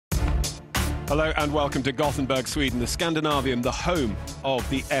Hello and welcome to Gothenburg, Sweden, the Scandinavium, the home of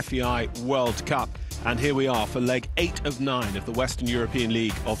the FEI World Cup. And here we are for leg 8 of 9 of the Western European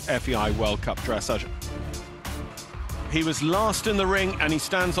League of FEI World Cup Dressage. He was last in the ring and he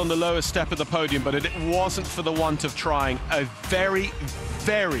stands on the lowest step of the podium, but it wasn't for the want of trying. A very,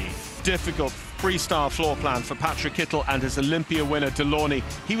 very difficult freestyle floor plan for Patrik Kittel and his Olympia winner, Delaunay.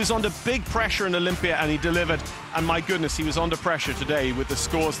 He was under big pressure in Olympia and he delivered. And my goodness, he was under pressure today with the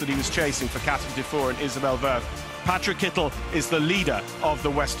scores that he was chasing for Cathrine Dufour and Isabell Werth. Patrik Kittel is the leader of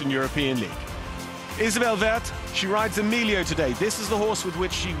the Western European League. Isabell Werth, she rides Emilio today. This is the horse with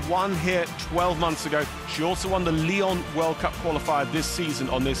which she won here 12 months ago. She also won the Lyon World Cup qualifier this season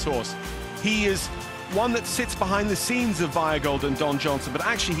on this horse. He is one that sits behind the scenes of Viagold and Don Johnson, but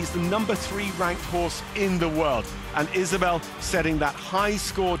actually he's the number 3 ranked horse in the world. And Isabell setting that high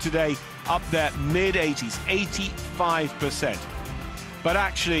score today up there, mid-80s, 85%. But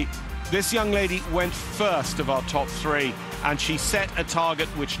actually, this young lady went first of our top 3, and she set a target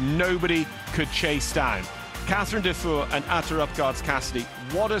which nobody could chase down. Cathrine Dufour and Atterupgaard's Cassidy,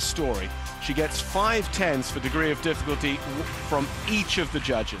 what a story. She gets 5 tens for degree of difficulty from each of the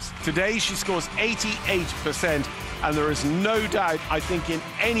judges. Today she scores 88%, and there is no doubt, I think, in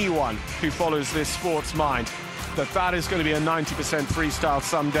anyone who follows this sport's mind, that that is going to be a 90% freestyle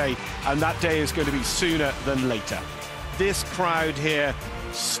someday, and that day is going to be sooner than later. This crowd here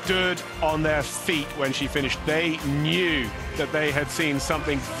stood on their feet when she finished. They knew that they had seen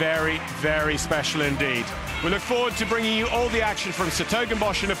something very, very special indeed. We look forward to bringing you all the action from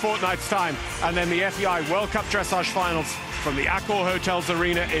Sertogenbosch in a fortnight's time, and then the FEI World Cup Dressage finals from the Accor Hotels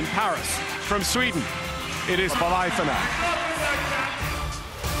Arena in Paris. From Sweden, it is bye for now.